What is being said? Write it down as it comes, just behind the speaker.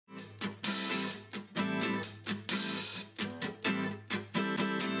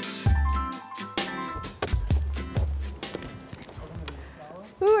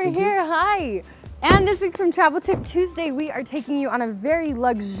We're here, hi. And this week from Travel Tip Tuesday, we are taking you on a very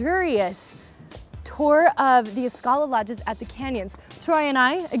luxurious tour of the Escala lodges at the canyons. Troy and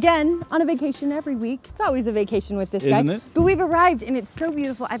I, again, on a vacation every week. It's always a vacation with this guy. Isn't it? But we've arrived and it's so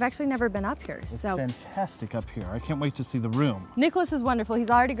beautiful. I've actually never been up here. It's fantastic up here. I can't wait to see the room. Nicholas is wonderful.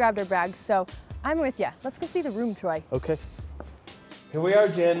 He's already grabbed our bags, so I'm with you. Let's go see the room, Troy. Okay. Here we are,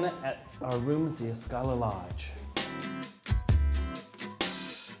 Jen, at our room at the Escala Lodge.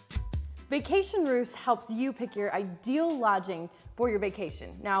 VacationRoost helps you pick your ideal lodging for your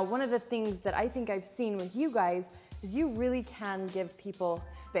vacation. Now, one of the things that I think I've seen with you guys is you really can give people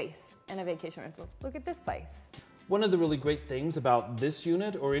space in a vacation rental. Look at this place. One of the really great things about this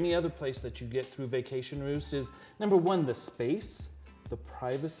unit or any other place that you get through VacationRoost is, number one, the space, the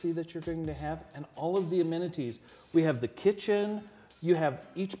privacy that you're going to have, and all of the amenities. We have the kitchen. You have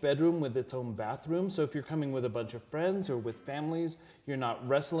each bedroom with its own bathroom, so if you're coming with a bunch of friends or with families, you're not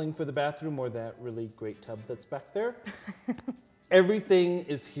wrestling for the bathroom or that really great tub that's back there. Everything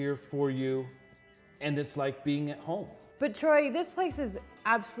is here for you, and it's like being at home. But Troy, this place is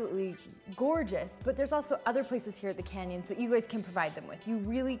absolutely gorgeous, but there's also other places here at the canyons that you guys can provide them with. You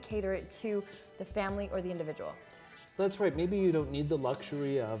really cater it to the family or the individual. That's right, maybe you don't need the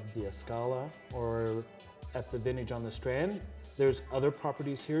luxury of the Escala or at the Vintage on the Strand. There's other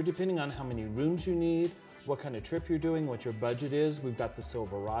properties here, depending on how many rooms you need, what kind of trip you're doing, what your budget is. We've got the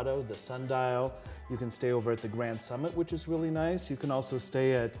Silverado, the Sundial. You can stay over at the Grand Summit, which is really nice. You can also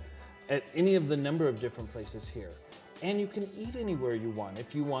stay at any of the number of different places here. And you can eat anywhere you want.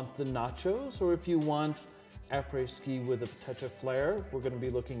 If you want the nachos or if you want après-ski with a touch of flair, we're gonna be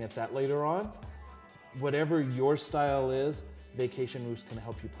looking at that later on. Whatever your style is, VacationRoost can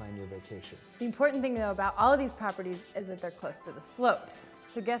help you plan your vacation. The important thing though about all of these properties is that they're close to the slopes.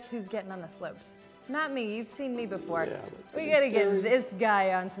 So guess who's getting on the slopes? Not me, you've seen me before. Yeah, we gotta get this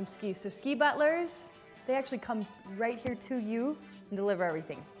guy on some skis. So ski butlers, they actually come right here to you and deliver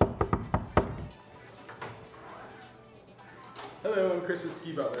everything. Hello, I'm Chris with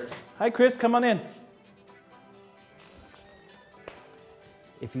Ski Butlers. Hi Chris, come on in.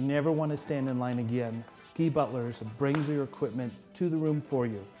 If you never want to stand in line again, Ski Butlers brings your equipment to the room for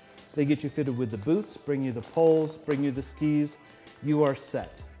you. They get you fitted with the boots, bring you the poles, bring you the skis. You are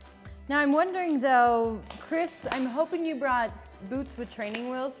set. Now I'm wondering though, Chris, I'm hoping you brought boots with training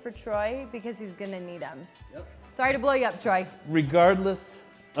wheels for Troy because he's gonna need them. Yep. Sorry to blow you up, Troy. Regardless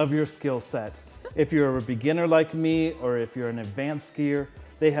of your skill set, if you're a beginner like me or if you're an advanced skier,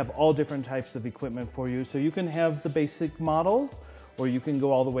 they have all different types of equipment for you. So you can have the basic models or you can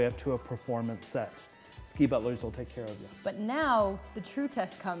go all the way up to a performance set. Ski Butlers will take care of you. But now the true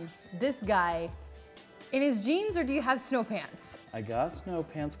test comes. This guy, in his jeans or do you have snow pants? I got snow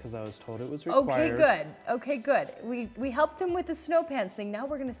pants because I was told it was required. Okay, good. Okay, good. We helped him with the snow pants thing. Now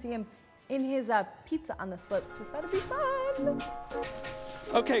we're gonna see him in his pizza on the slopes. So that'll be fun.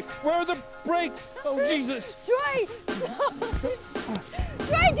 Okay, where are the brakes? Oh, Jesus. Troy!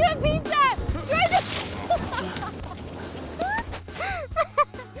 Troy, do a pizza! Troy, do...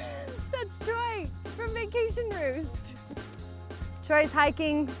 That's Troy from VacationRoost. Troy's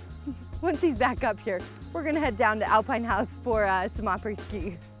hiking. Once he's back up here, we're gonna head down to Alpine House for some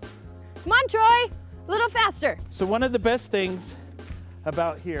après-ski. Come on, Troy, a little faster. So one of the best things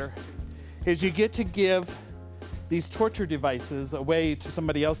about here is you get to give these torture devices away to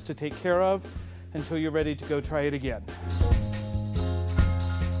somebody else to take care of until you're ready to go try it again.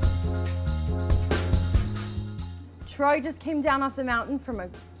 Troy just came down off the mountain from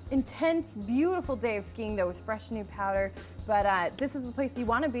an intense, beautiful day of skiing though with fresh new powder. But this is the place you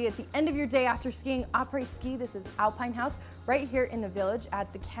want to be at the end of your day after skiing après-ski. This is Alpine House right here in the village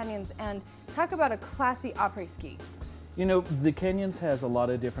at the canyons. And talk about a classy après-ski. You know, the Canyons has a lot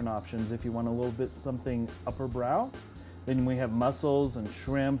of different options. If you want a little bit something upper brow, then we have mussels and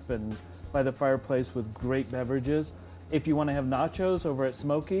shrimp and by the fireplace with great beverages. If you want to have nachos over at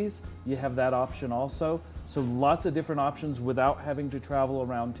Smokies, you have that option also. So lots of different options without having to travel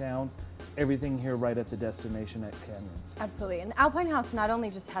around town. Everything here right at the destination at Canyons. Absolutely, and Alpine House not only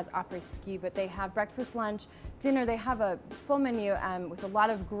just has après-ski, but they have breakfast, lunch, dinner. They have a full menu with a lot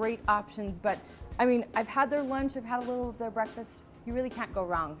of great options. But I mean, I've had their lunch, I've had a little of their breakfast. You really can't go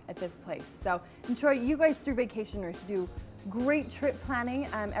wrong at this place. So, and Troy, you guys through VacationRoost do great trip planning,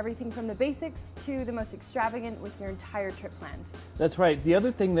 everything from the basics to the most extravagant with your entire trip planned. That's right. The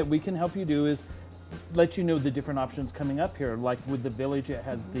other thing that we can help you do is let you know the different options coming up here. Like with the village, it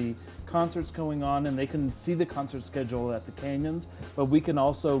has the concerts going on and they can see the concert schedule at the canyons, but we can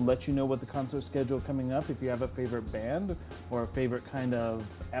also let you know what the concert schedule coming up. If you have a favorite band or a favorite kind of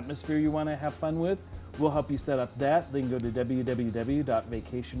atmosphere you want to have fun with, We'll help you set up that. Then go to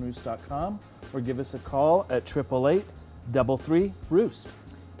www.vacationroost.com or give us a call at 888-33-ROOST.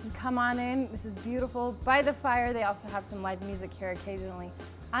 Come on in. This is beautiful. By the fire, they also have some live music here occasionally.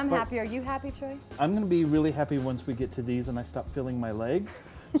 I'm happy. Are you happy, Troy? I'm going to be really happy once we get to these and I stop feeling my legs.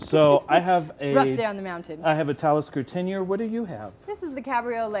 So I have a rough day on the mountain. I have a Talisker 10-year. What do you have? This is the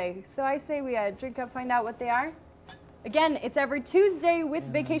Cabriolet. So I say we drink up, find out what they are. Again, it's every Tuesday with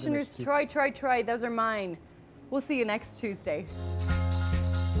Vacation Roost. Troy. Those are mine. We'll see you next Tuesday.